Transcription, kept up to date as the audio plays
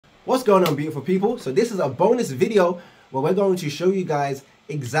What's going on, beautiful people? So this is a bonus video where we're going to show you guys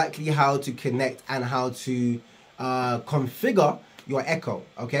exactly how to connect and how to configure your EACHO.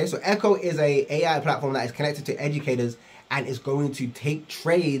 Okay, so EACHO is a AI platform that is connected to educators and is going to take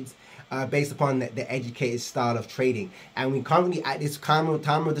trades based upon the educated style of trading. And we currently, at this time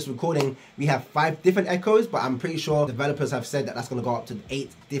of this recording, we have 5 different EACHOs, but I'm pretty sure developers have said that that's going to go up to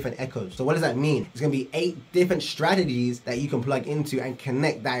 8 different EACHOs. So what does that mean? It's going to be 8 different strategies that you can plug into and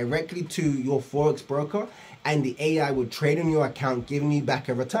connect directly to your Forex broker, and the AI will trade on your account, giving you back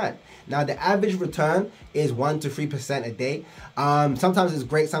a return. Now, the average return is 1 to 3% a day. Sometimes it's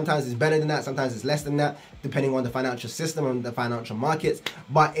great, sometimes it's better than that, sometimes it's less than that, depending on the financial system and the financial markets.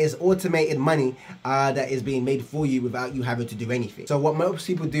 But it's automated money that is being made for you without you having to do anything. So what most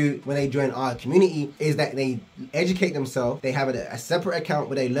people do when they join our community is that they educate themselves. They have a separate account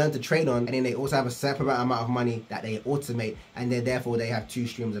where they learn to trade on, and then they also have a separate amount of money that they automate, and then therefore they have 2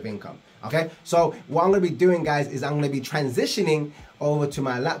 streams of income. Okay, so what I'm going to be doing, guys, is I'm going to be transitioning over to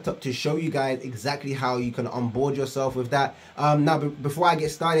my laptop to show you guys exactly how you can onboard yourself with that. Now, before I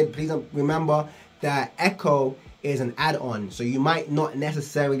get started, please remember that EACHO is an add-on, so you might not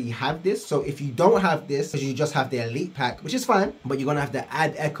necessarily have this. So if you don't have this, you just have the Elite Pack, which is fine, but you're going to have to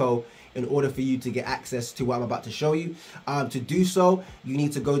add EACHO in order for you to get access to what I'm about to show you. To do so, you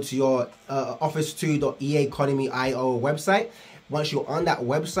need to go to your office2.eaconomy.io website. Once you're on that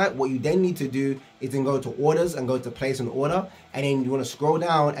website, what you then need to do is then go to orders and go to place an order, and then you want to scroll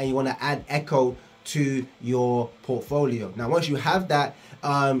down and you want to add EACHO to your portfolio. Now, once you have that,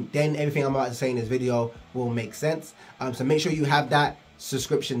 then everything I'm about to say in this video will make sense. So make sure you have that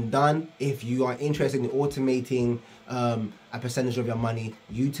subscription done if you are interested in automating a percentage of your money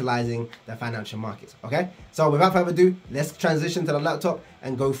utilizing the financial markets. Okay, so without further ado, let's transition to the laptop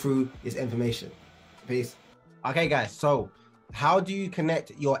and go through this information. Peace. Okay, guys, so how do you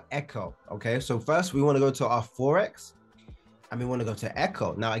connect your EACHO? Okay, so first we want to go to our Forex and we want to go to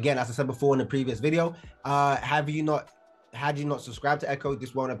EACHO. Now, again, as I said before in the previous video, had you not subscribed to EACHO,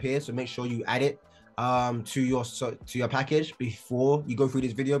 this won't appear. So make sure you add it to your package before you go through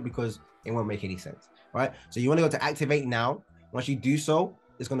this video, because it won't make any sense, right? So you want to go to activate now. Once you do so,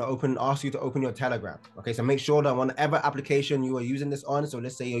 it's going to ask you to open your Telegram. Okay, so make sure that whatever application you are using this on, so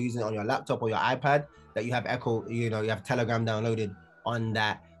let's say you're using it on your laptop or your iPad, that you have EACHO, you have Telegram downloaded on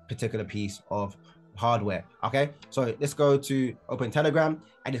that particular piece of hardware. Okay, so let's go to open Telegram,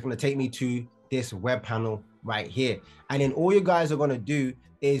 and it's going to take me to this web panel right here. And then all you guys are going to do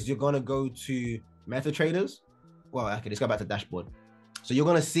is you're going to go to MetaTraders. Well, okay, let's go back to dashboard. So you're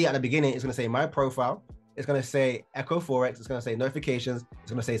going to see at the beginning, it's going to say my profile. It's going to say EACHO Forex. It's going to say notifications.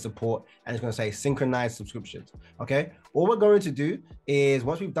 It's going to say support, and it's going to say synchronized subscriptions. Okay. All we're going to do is,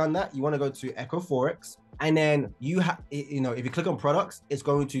 once we've done that, you want to go to EACHO Forex, and then you have, if you click on products, it's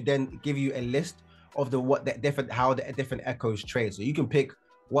going to then give you a list of how the different EACHOs trade. So you can pick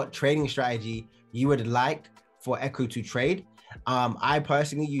what trading strategy you would like for EACHO to trade. I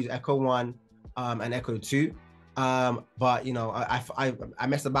personally use EACHO 1 and EACHO 2. But I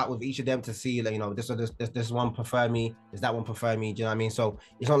messed about with each of them to see, like, this one prefer me, does that one prefer me, do you know what I mean? So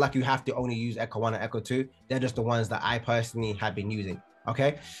it's not like you have to only use EACHO 1 and EACHO 2. They're just the ones that I personally have been using.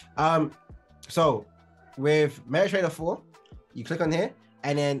 Okay, so with MetaTrader 4, you click on here,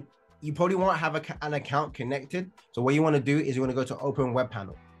 and then you probably won't have an account connected. So what you want to do is you want to go to open web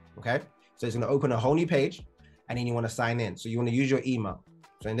panel. Okay, so it's going to open a whole new page, and then you want to sign in. So you want to use your email.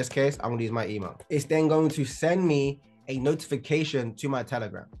 So in this case, I'm going to use my email. It's then going to send me a notification to my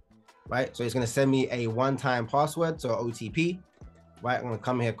Telegram, right? So it's going to send me a one-time password, so OTP, right? I'm going to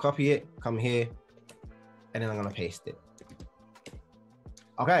come here, copy it, come here, and then I'm going to paste it.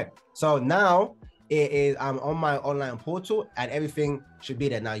 Okay, so now I'm on my online portal, and everything should be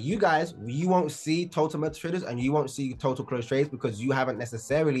there. Now, you guys, you won't see total MetaTraders and you won't see total closed trades because you haven't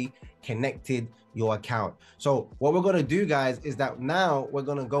necessarily connected your account. So what we're going to do, guys, is that now we're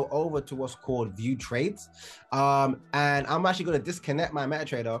going to go over to what's called view trades. And I'm actually going to disconnect my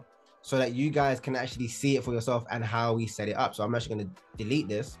MetaTrader so that you guys can actually see it for yourself and how we set it up. So I'm actually going to delete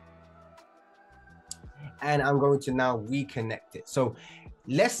this, and I'm going to now reconnect it. So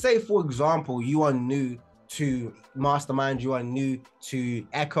let's say, for example, you are new to Mastermind, you are new to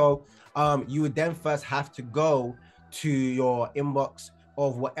EACHO. You would then first have to go to your inbox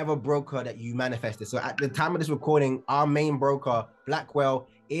of whatever broker that you manifested. So at the time of this recording, our main broker, Blackwell,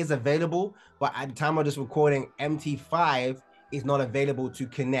 is available, but at the time of this recording, MT5 is not available to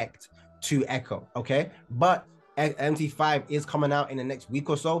connect to EACHO. Okay, but MT5 is coming out in the next week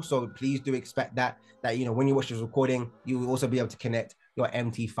or so, so please do expect that when you watch this recording, you will also be able to connect your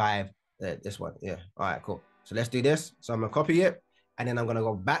MT5, this one. Yeah, all right, cool. So let's do this. So I'm gonna copy it, and then I'm going to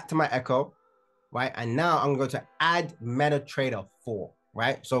go back to my EACHO, right? And now I'm going to add MetaTrader 4,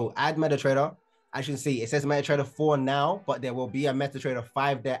 right? So add MetaTrader. As you can see, it says MetaTrader 4 now, but there will be a MetaTrader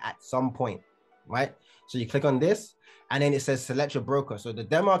 5 there at some point, right? So you click on this, and then it says select your broker. So the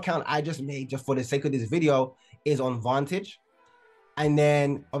demo account I just made, just for the sake of this video, is on Vantage. And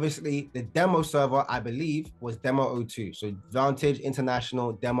then obviously the demo server, I believe, was Demo 02. So Vantage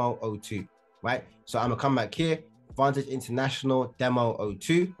International Demo 02, right? So I'm gonna come back here, Vantage International Demo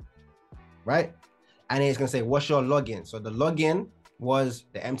 02, right? And then it's gonna say, what's your login? So the login was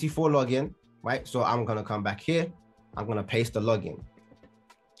the MT4 login, right? So I'm gonna come back here, I'm gonna paste the login.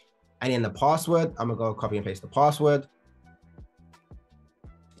 And in the password, I'm gonna go copy and paste the password.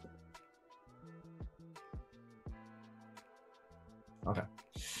 Okay.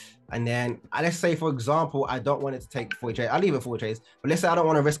 And then let's say, for example, I don't want it to take 40 trades. I'll leave it 40 trades, but let's say I don't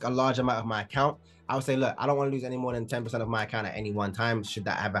want to risk a large amount of my account. I would say, look, I don't want to lose any more than 10% of my account at any one time, should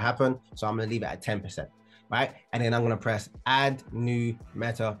that ever happen. So I'm going to leave it at 10%, right? And then I'm going to press add new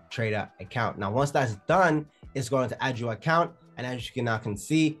MetaTrader account. Now, once that's done, it's going to add your account. And as you can now can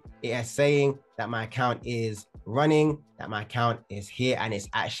see, it is saying that my account is running, that my account is here, and it's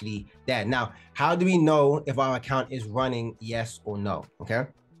actually there. Now, how do we know if our account is running, yes or no? Okay.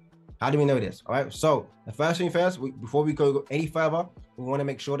 How do we know this? All right. So the first thing first, before we go any further, we want to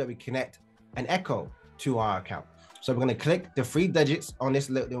make sure that we connect an EACHO to our account. So we're going to click the 3 digits on this,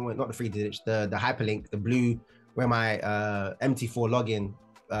 not the 3 digits, the hyperlink, the blue, where my MT4 login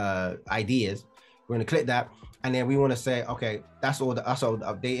ID is. We're going to click that. And then we want to say, okay, that's all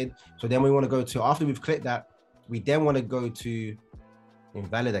updated. So then we want to go to, after we've clicked that, we then want to go to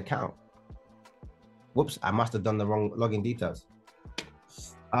invalid account. Whoops, I must have done the wrong login details.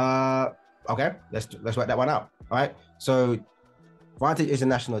 Okay, let's work that one out. All right, so Vantage is a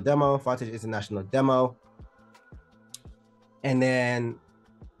national demo. Vantage is a national demo. And then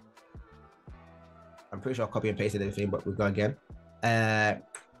I'm pretty sure I copy and pasted everything, but we'll go again.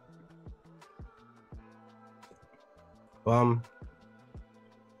 Boom.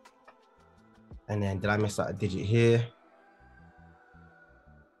 And then did I miss out a digit here?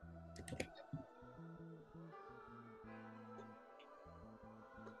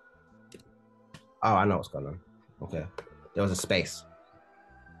 Oh, I know what's going on. Okay, there was a space.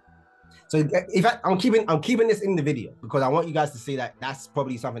 So in fact, I'm keeping this in the video because I want you guys to see that that's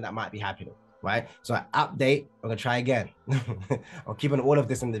probably something that might be happening, right? So update, I'm gonna try again. I'm keeping all of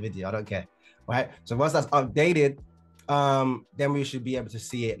this in the video, I don't care, right? So once that's updated, then we should be able to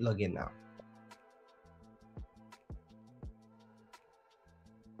see it log in now.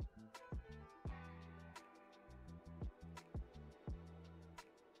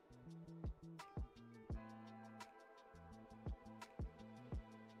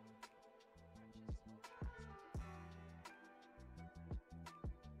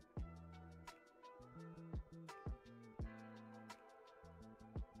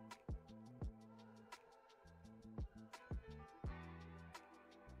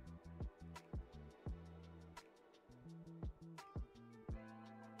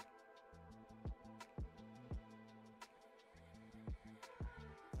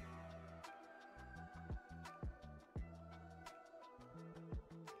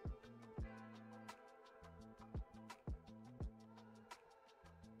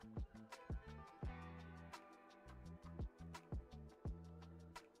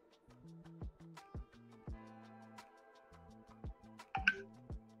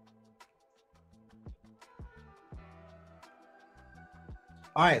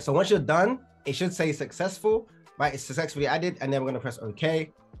 All right, so once you're done, it should say successful, right? It's successfully added, and then we're gonna press OK,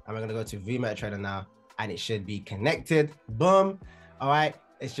 and we're gonna go to view MetaTrader now, and it should be connected. Boom. All right,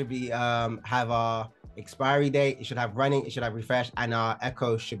 it should be have our expiry date, it should have running, it should have refresh, and our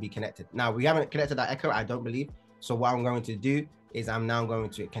EACHO should be connected. Now we haven't connected our EACHO, I don't believe. So what I'm going to do is I'm now going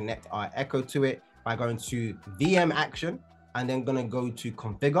to connect our EACHO to it by going to VM action, and then gonna go to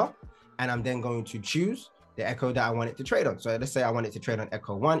configure, and I'm then going to choose the EACHO that I want it to trade on. So let's say I want it to trade on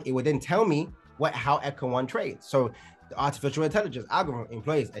EACHO 1. It would then tell me how EACHO 1 trades. So the artificial intelligence algorithm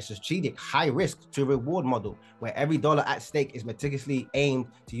employs a strategic high risk to reward model where every dollar at stake is meticulously aimed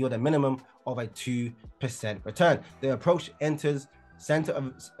to yield a minimum of a 2% return. The approach centers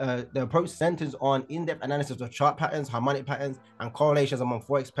on in-depth analysis of chart patterns, harmonic patterns, and correlations among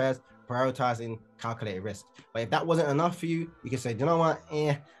forex pairs, prioritizing calculated risk. But if that wasn't enough for you, you can say, you know what,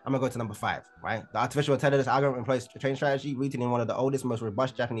 I'm gonna go to number 5, right? The artificial intelligence algorithm employs a trading strategy rooted in one of the oldest, most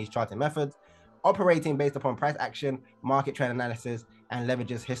robust Japanese charting methods, operating based upon price action, market trend analysis, and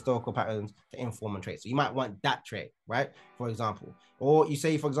leverages historical patterns to inform on trade. So you might want that trade, right? For example, or you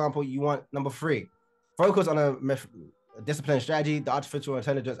say, for example, you want number 3, focus on a discipline and strategy. The artificial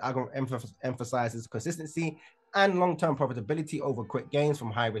intelligence algorithm emphasizes consistency and long-term profitability over quick gains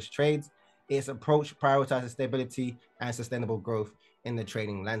from high-risk trades. Its approach prioritizes stability and sustainable growth in the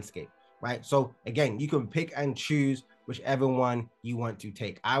trading landscape, right? So again, you can pick and choose whichever one you want to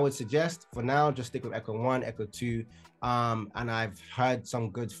take. I would suggest for now, just stick with EACHO 1, EACHO 2, and I've heard some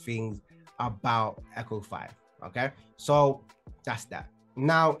good things about EACHO 5, okay? So that's that.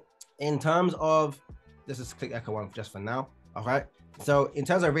 Now, in terms of, let's just click EACHO 1 just for now, all right? So in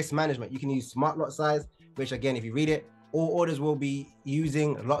terms of risk management, you can use smart lot size, which again, if you read it, all orders will be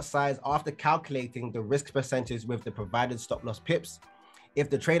using lot size after calculating the risk percentage with the provided stop loss pips. If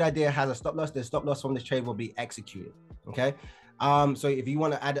the trade idea has a stop loss, the stop loss from this trade will be executed. Okay. So if you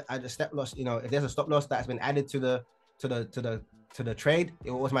want to add a stop loss, you know, if there's a stop loss that's been added to the trade,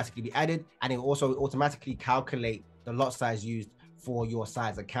 it will automatically be added, and it will also automatically calculate the lot size used for your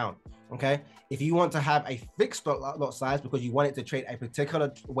size account. Okay. If you want to have a fixed lot size because you want it to trade a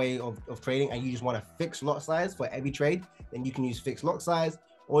particular way of trading and you just want a fixed lot size for every trade, then you can use fixed lot size.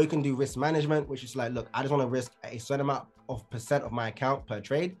 Or you can do risk management, which is like, look, I just want to risk a certain amount of percent of my account per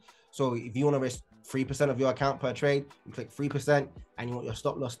trade. So if you want to risk 3% of your account per trade, you click 3%, and you want your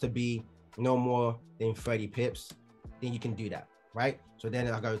stop loss to be no more than 30 pips, then you can do that, right? So then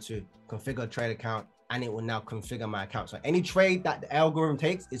I go to configure trade account, and it will now configure my account. So any trade that the algorithm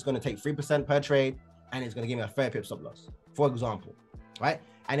takes is going to take 3% per trade, and it's going to give me a 30 pip stop loss, for example, right?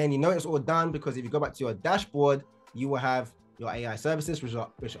 And then you know it's all done because if you go back to your dashboard, you will have your AI services, which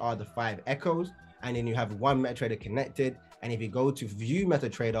are the 5 EACHOs, and then you have one MetaTrader connected. And if you go to view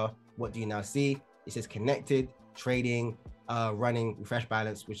MetaTrader, what do you now see? It says connected, trading, running, refresh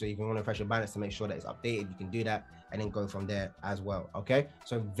balance, which if you want to refresh your balance to make sure that it's updated, you can do that and then go from there as well. Okay,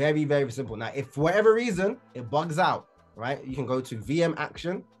 so very, very simple. Now, if for whatever reason it bugs out, right, you can go to VM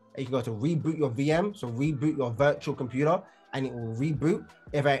action, and you can go to reboot your VM, so reboot your virtual computer, and it will reboot.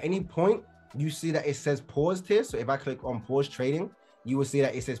 If at any point you see that it says paused here, so if I click on pause trading, you will see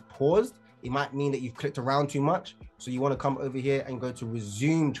that it says paused. It might mean that you've clicked around too much, so you want to come over here and go to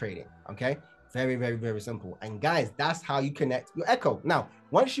resume trading. Okay, very, very, very simple. And guys, that's how you connect your EACHO. Now,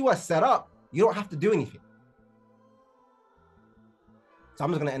 once you are set up, you don't have to do anything. So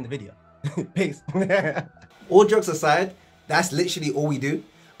I'm just gonna end the video. Peace. All jokes aside, that's literally all we do.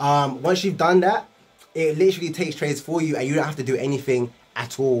 Once you've done that, it literally takes trades for you, and you don't have to do anything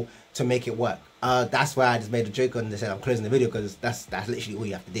at all to make it work. That's why I just made a joke and said I'm closing the video, because that's literally all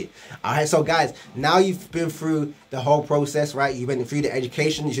you have to do. All right, so guys, now you've been through the whole process, right? You've been through the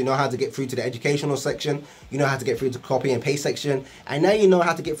education. You know how to get through to the educational section. You know how to get through to copy and paste section, and now you know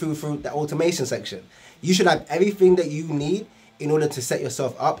how to get through the automation section. You should have everything that you need in order to set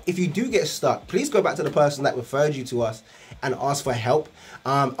yourself up. If you do get stuck, please go back to the person that referred you to us and ask for help,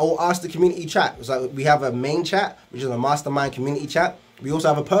 or ask the community chat. So we have a main chat, which is a Mastermind community chat. We also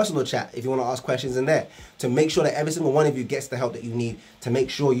have a personal chat if you want to ask questions in there, to make sure that every single one of you gets the help that you need to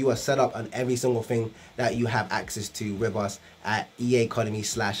make sure you are set up on every single thing that you have access to with us at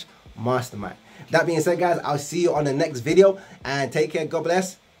EACHO/Mastermind. That being said, guys, I'll see you on the next video, and take care. God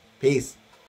bless. Peace.